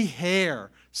 gray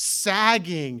hair,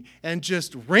 sagging, and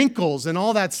just wrinkles and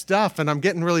all that stuff? And I'm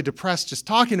getting really depressed just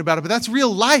talking about it, but that's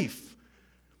real life.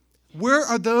 Where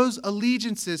are those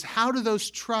allegiances? How do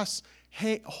those trusts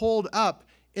hold up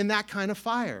in that kind of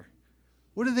fire?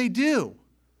 What do?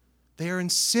 They are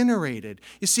incinerated.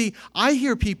 You see, I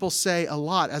hear people say a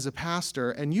lot as a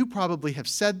pastor, and you probably have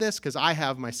said this because I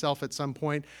have myself at some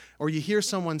point, or you hear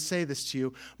someone say this to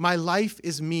you, my life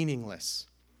is meaningless.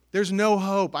 There's no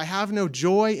hope. I have no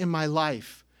joy in my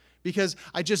life because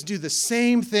I just do the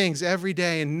same things every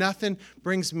day and nothing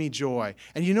brings me joy.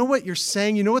 And you know what you're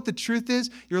saying? You know what the truth is?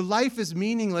 Your life is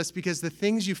meaningless because the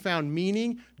things you found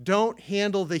meaning don't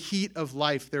handle the heat of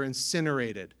life. They're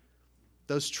incinerated.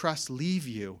 Those trusts leave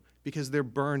you because they're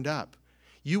burned up.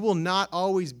 You will not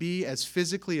always be as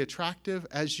physically attractive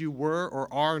as you were or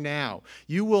are now.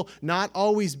 You will not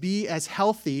always be as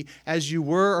healthy as you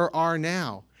were or are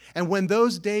now. And when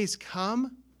those days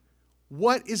come,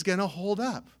 what is going to hold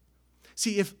up?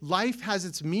 See, if life has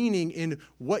its meaning in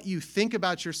what you think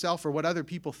about yourself or what other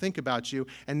people think about you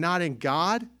and not in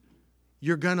God,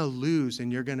 you're going to lose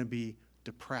and you're going to be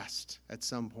depressed at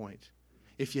some point.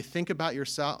 If you think about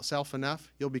yourself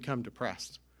enough, you'll become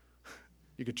depressed.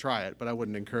 You could try it, but I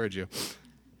wouldn't encourage you.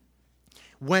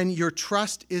 When your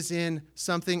trust is in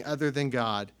something other than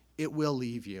God, it will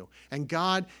leave you. And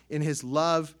God, in his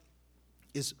love,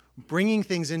 is bringing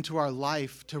things into our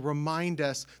life to remind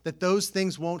us that those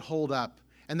things won't hold up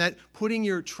and that putting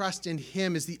your trust in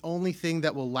him is the only thing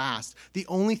that will last, the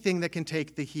only thing that can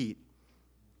take the heat.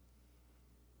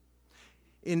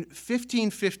 In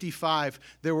 1555,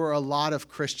 there were a lot of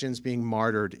Christians being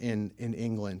martyred in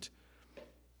England.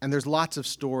 And there's lots of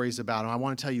stories about him. I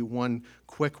want to tell you one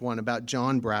quick one about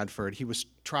John Bradford. He was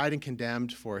tried and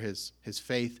condemned for his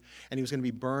faith, and he was going to be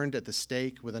burned at the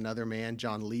stake with another man,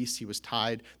 John Lees. He was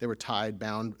tied. They were tied,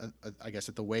 bound, I guess,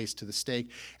 at the waist to the stake.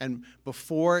 And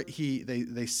before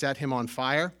they set him on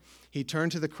fire, he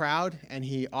turned to the crowd and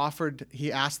he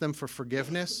asked them for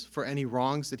forgiveness for any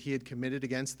wrongs that he had committed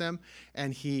against them,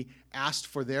 and he asked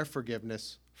for their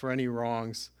forgiveness for any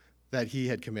wrongs that he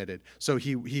had committed. So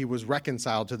he was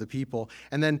reconciled to the people.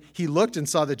 And then he looked and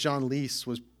saw that John Lees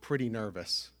was pretty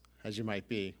nervous, as you might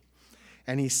be.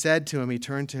 And he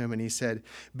turned to him and he said,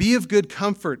 "Be of good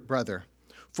comfort, brother,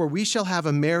 for we shall have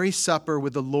a merry supper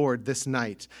with the Lord this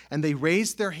night." And they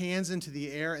raised their hands into the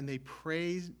air and they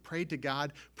prayed to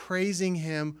God, praising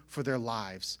him for their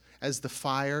lives as the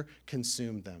fire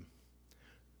consumed them.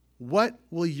 What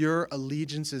will your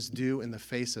allegiances do in the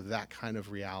face of that kind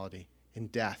of reality, in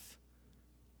death?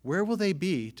 Where will they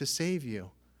be to save you?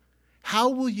 How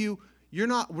will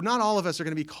not all of us are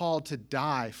going to be called to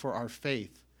die for our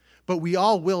faith, but we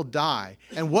all will die.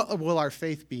 And what will our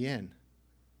faith be in?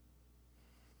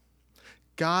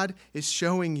 God is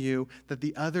showing you that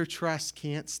the other trusts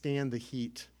can't stand the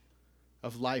heat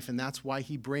of life, and that's why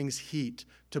he brings heat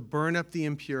to burn up the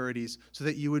impurities so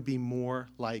that you would be more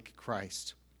like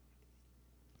Christ.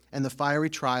 And the fiery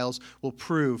trials will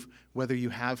prove whether you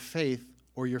have faith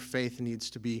or your faith needs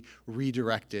to be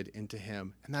redirected into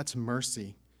him. And that's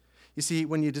mercy. You see,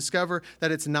 when you discover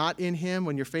that it's not in him,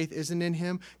 when your faith isn't in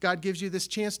him, God gives you this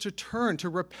chance to turn, to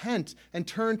repent, and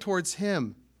turn towards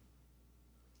him.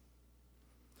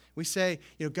 We say,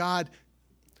 God,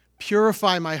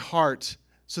 purify my heart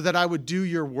so that I would do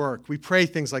your work. We pray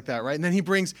things like that, right? And then he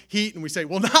brings heat and we say,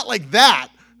 well, not like that.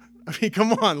 I mean,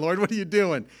 come on, Lord, what are you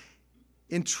doing?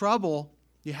 In trouble,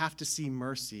 you have to see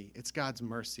mercy. It's God's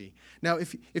mercy. Now,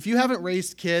 if you haven't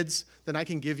raised kids, then I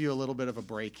can give you a little bit of a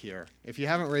break here. If you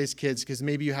haven't raised kids, because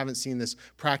maybe you haven't seen this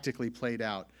practically played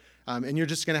out, and you're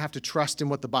just going to have to trust in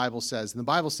what the Bible says. And the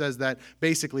Bible says that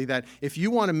basically that if you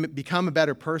want to become a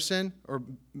better person or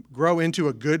grow into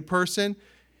a good person,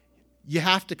 you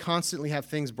have to constantly have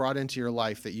things brought into your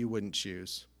life that you wouldn't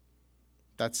choose.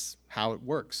 That's how it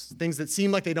works. Things that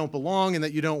seem like they don't belong and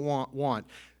that you don't want.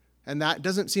 And that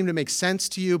doesn't seem to make sense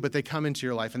to you, but they come into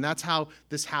your life. And that's how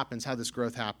this happens, how this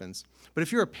growth happens. But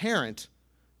if you're a parent,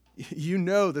 you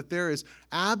know that there is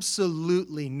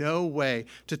absolutely no way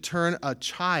to turn a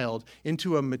child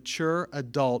into a mature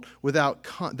adult without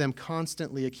them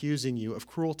constantly accusing you of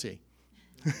cruelty.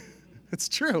 It's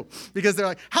true. Because they're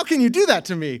like, how can you do that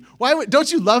to me?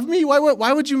 Don't you love me?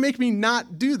 Why would you make me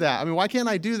not do that? I mean, why can't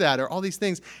I do that? Or all these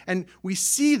things. And we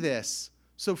see this.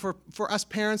 So for us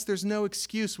parents, there's no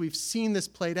excuse. We've seen this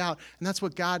played out. And that's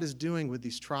what God is doing with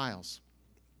these trials.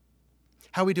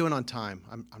 How are we doing on time?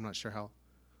 I'm not sure how.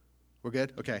 We're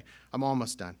good? Okay. I'm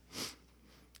almost done.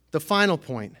 The final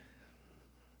point.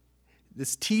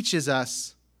 This teaches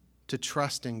us to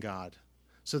trust in God.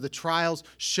 So the trials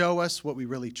show us what we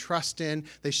really trust in.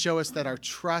 They show us that our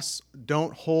trusts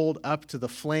don't hold up to the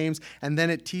flames. And then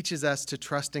it teaches us to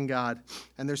trust in God.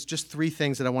 And there's just three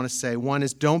things that I want to say. One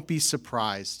is don't be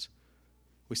surprised.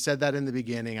 We said that in the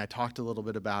beginning. I talked a little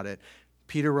bit about it.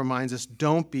 Peter reminds us,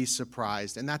 don't be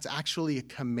surprised. And that's actually a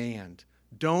command.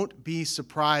 Don't be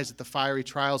surprised at the fiery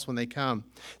trials when they come.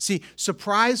 See,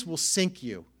 surprise will sink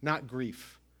you, not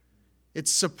grief.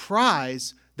 It's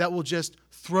surprise that will just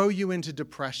throw you into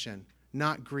depression,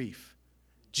 not grief.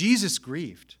 Jesus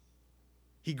grieved.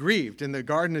 He grieved. In the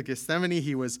Garden of Gethsemane,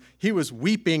 he was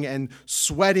weeping and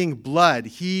sweating blood.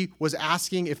 He was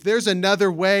asking, if there's another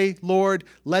way, Lord,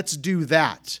 let's do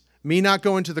that. Me not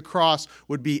going to the cross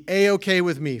would be A-okay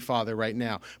with me, Father, right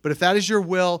now. But if that is your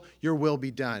will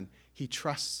be done. He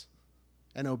trusts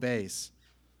and obeys.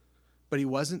 But he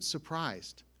wasn't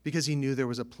surprised because he knew there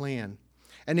was a plan.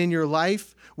 And in your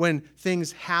life, when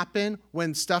things happen,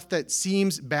 when stuff that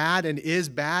seems bad and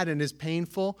is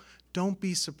painful, don't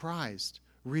be surprised.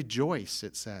 Rejoice,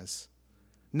 it says.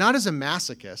 Not as a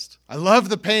masochist. I love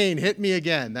the pain, hit me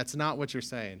again. That's not what you're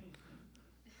saying.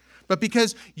 But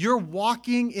because you're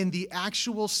walking in the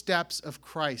actual steps of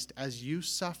Christ. As you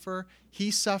suffer, he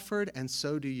suffered, and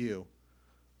so do you.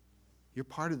 You're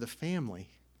part of the family.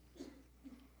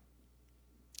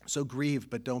 So grieve,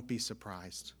 but don't be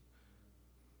surprised.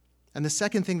 And the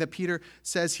second thing that Peter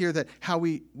says here, that how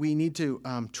we need to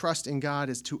trust in God,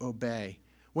 is to obey.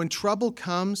 When trouble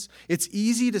comes, it's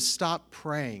easy to stop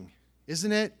praying,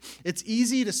 isn't it? It's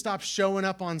easy to stop showing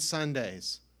up on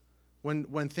Sundays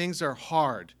when things are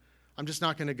hard. I'm just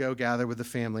not going to go gather with the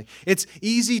family. It's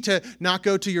easy to not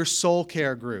go to your soul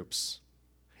care groups.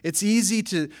 It's easy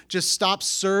to just stop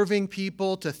serving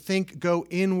people, to go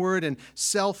inward and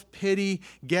self-pity,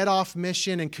 get off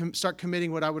mission, and start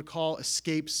committing what I would call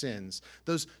escape sins.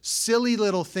 Those silly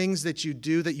little things that you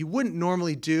do that you wouldn't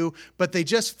normally do, but they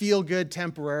just feel good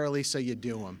temporarily, so you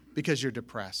do them because you're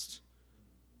depressed.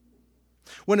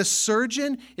 When a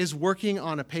surgeon is working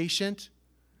on a patient,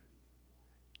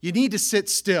 you need to sit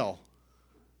still.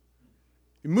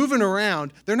 You're moving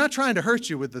around, they're not trying to hurt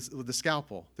you with the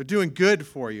scalpel. They're doing good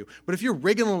for you. But if you're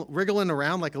wriggling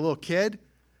around like a little kid,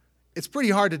 it's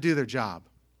pretty hard to do their job.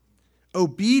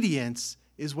 Obedience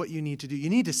is what you need to do.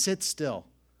 You need to sit still.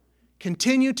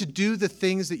 Continue to do the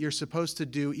things that you're supposed to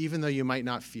do, even though you might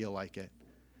not feel like it.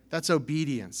 That's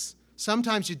obedience.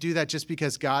 Sometimes you do that just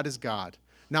because God is God,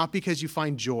 not because you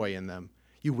find joy in them.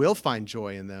 You will find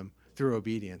joy in them through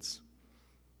obedience.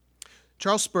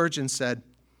 Charles Spurgeon said,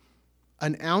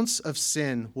 "An ounce of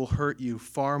sin will hurt you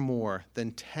far more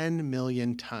than 10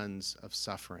 million tons of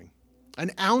suffering." An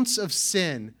ounce of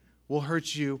sin will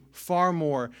hurt you far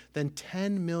more than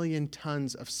 10 million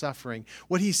tons of suffering.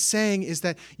 What he's saying is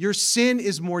that your sin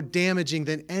is more damaging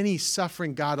than any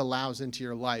suffering God allows into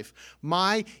your life.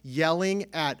 My yelling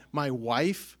at my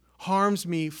wife harms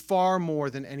me far more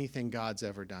than anything God's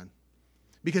ever done,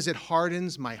 because it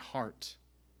hardens my heart.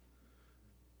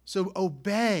 So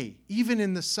obey, even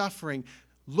in the suffering.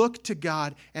 Look to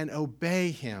God and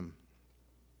obey him.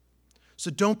 So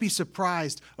don't be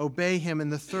surprised. Obey him.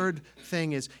 And the third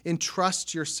thing is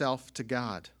entrust yourself to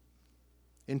God.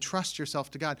 Entrust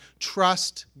yourself to God.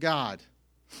 Trust God.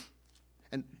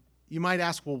 And you might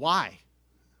ask, well, why?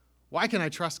 Why can I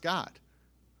trust God?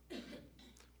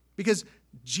 Because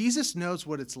Jesus knows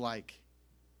what it's like.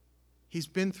 He's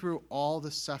been through all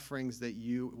the sufferings that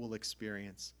you will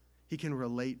experience. He can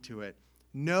relate to it.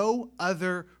 No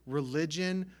other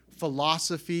religion,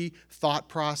 philosophy, thought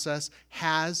process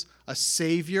has a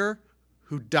Savior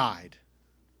who died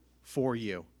for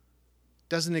you.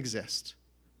 Doesn't exist.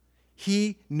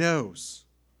 He knows.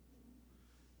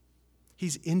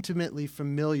 He's intimately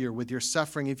familiar with your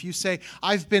suffering. If you say,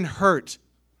 I've been hurt,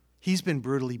 he's been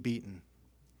brutally beaten.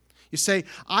 You say,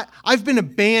 I've been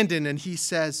abandoned, and he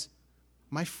says,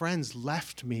 my friends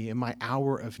left me in my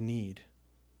hour of need.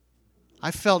 I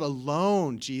felt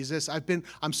alone, Jesus.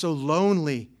 I'm so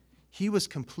lonely. He was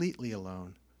completely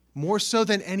alone, more so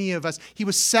than any of us. He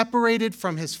was separated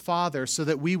from his Father so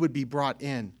that we would be brought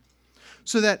in,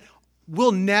 so that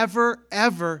we'll never,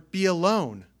 ever be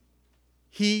alone.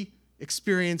 He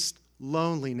experienced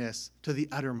loneliness to the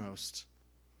uttermost.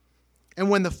 And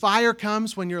when the fire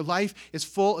comes, when your life is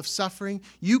full of suffering,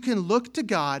 you can look to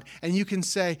God and you can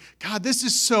say, God, this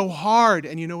is so hard.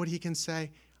 And you know what he can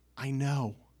say? I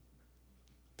know.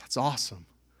 That's awesome.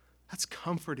 That's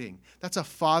comforting. That's a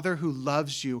father who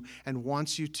loves you and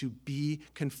wants you to be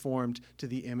conformed to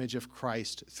the image of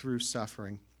Christ through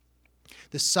suffering.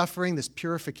 This suffering, this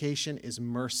purification is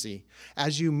mercy.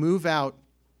 As you move out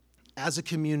as a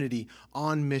community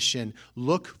on mission,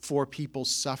 look for people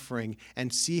suffering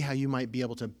and see how you might be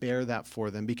able to bear that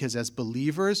for them. Because as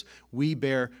believers, we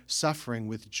bear suffering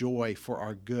with joy for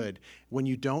our good. When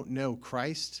you don't know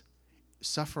Christ,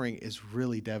 suffering is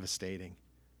really devastating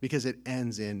because it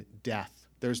ends in death.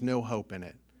 There's no hope in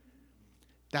it.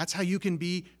 That's how you can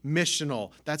be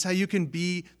missional. That's how you can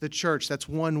be the church. That's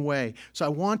one way. So I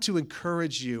want to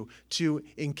encourage you to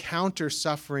encounter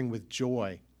suffering with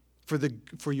joy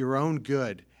for your own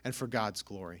good and for God's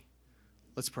glory.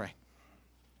 Let's pray.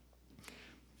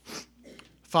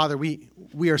 Father, we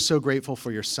are so grateful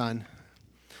for your Son.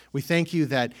 We thank you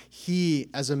that he,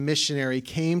 as a missionary,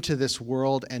 came to this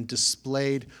world and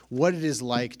displayed what it is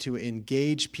like to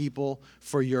engage people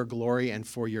for your glory and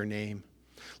for your name.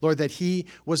 Lord, that he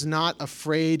was not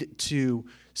afraid to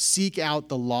seek out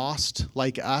the lost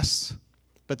like us,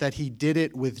 but that he did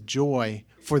it with joy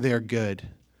for their good.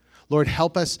 Lord,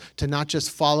 help us to not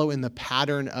just follow in the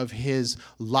pattern of his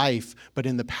life, but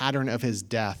in the pattern of his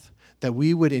death, that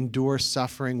we would endure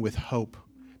suffering with hope,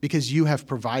 because you have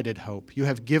provided hope. You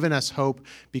have given us hope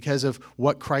because of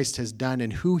what Christ has done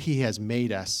and who he has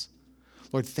made us.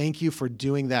 Lord, thank you for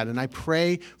doing that. And I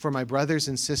pray for my brothers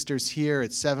and sisters here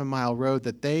at 7 Mile Road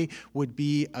that they would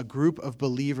be a group of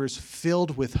believers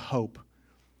filled with hope,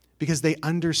 because they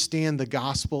understand the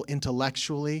gospel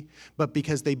intellectually, but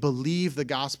because they believe the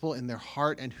gospel in their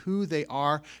heart and who they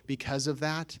are because of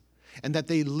that, and that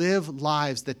they live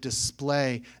lives that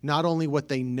display not only what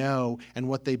they know and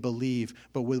what they believe,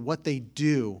 but with what they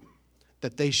do,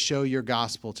 that they show your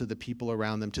gospel to the people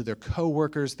around them, to their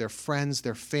coworkers, their friends,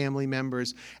 their family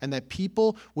members, and that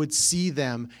people would see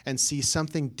them and see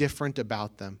something different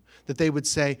about them, that they would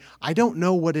say, I don't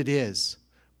know what it is,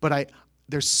 but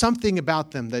there's something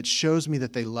about them that shows me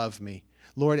that they love me,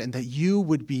 Lord, and that you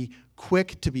would be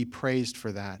quick to be praised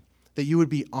for that you would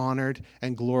be honored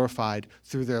and glorified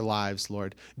through their lives,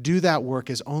 Lord. Do that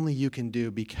work as only you can do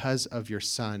because of your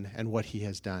Son and what he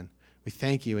has done. We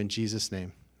thank you in Jesus'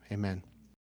 name. Amen.